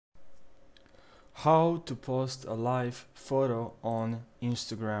How to post a live photo on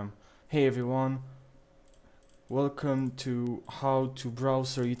Instagram. Hey everyone, welcome to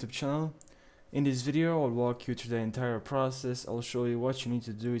HowToBrowser YouTube channel. In this video I'll walk you through the entire process. I'll show you what you need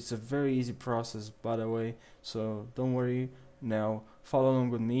to do. It's a very easy process, by the way, so don't worry. Now follow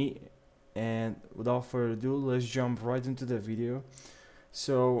along with me, and without further ado, let's jump right into the video.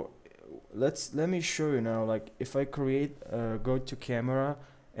 So let me show you now. Like, if I go to camera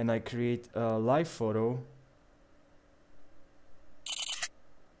and I create a live photo,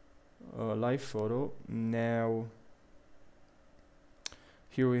 now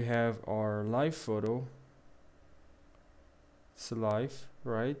here we have our live photo. It's live,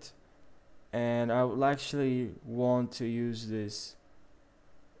 right? And I will actually want to use this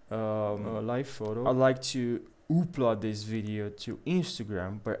live photo. I'd like to upload this video to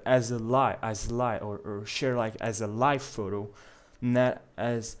Instagram, but as a live or share like as a live photo, not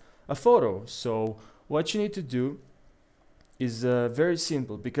as a photo. So what you need to do is very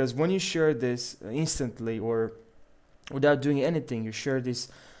simple, because when you share this instantly or without doing anything, you share this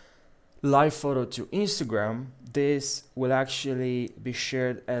live photo to Instagram, this will actually be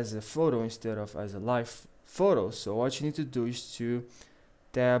shared as a photo instead of as a live photo. So what you need to do is to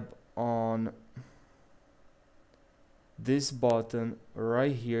tap on this button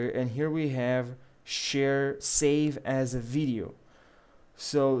right here, and here we have share save as a video.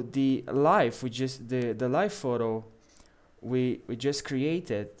 So the live the live photo we just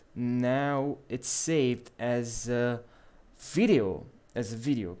created, now it's saved as a video,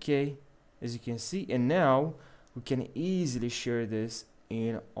 okay, as you can see. And now we can easily share this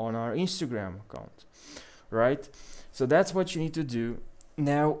on our Instagram account, right? So that's what you need to do.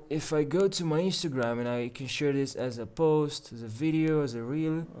 Now if I go to my Instagram and I can share this as a post, as a video, as a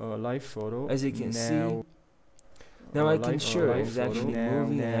reel, live photo, as you can see. Now I can share it. It's actually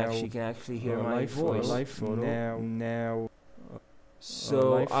moving, and you can actually hear my voice.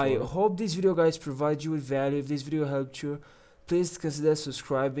 So I hope this video, guys, provides you with value. If this video helped you, please consider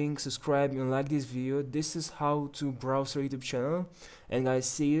subscribe and like this video. This is HowToBrowser YouTube channel, and guys,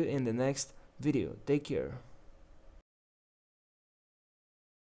 see you in the next video. Take care.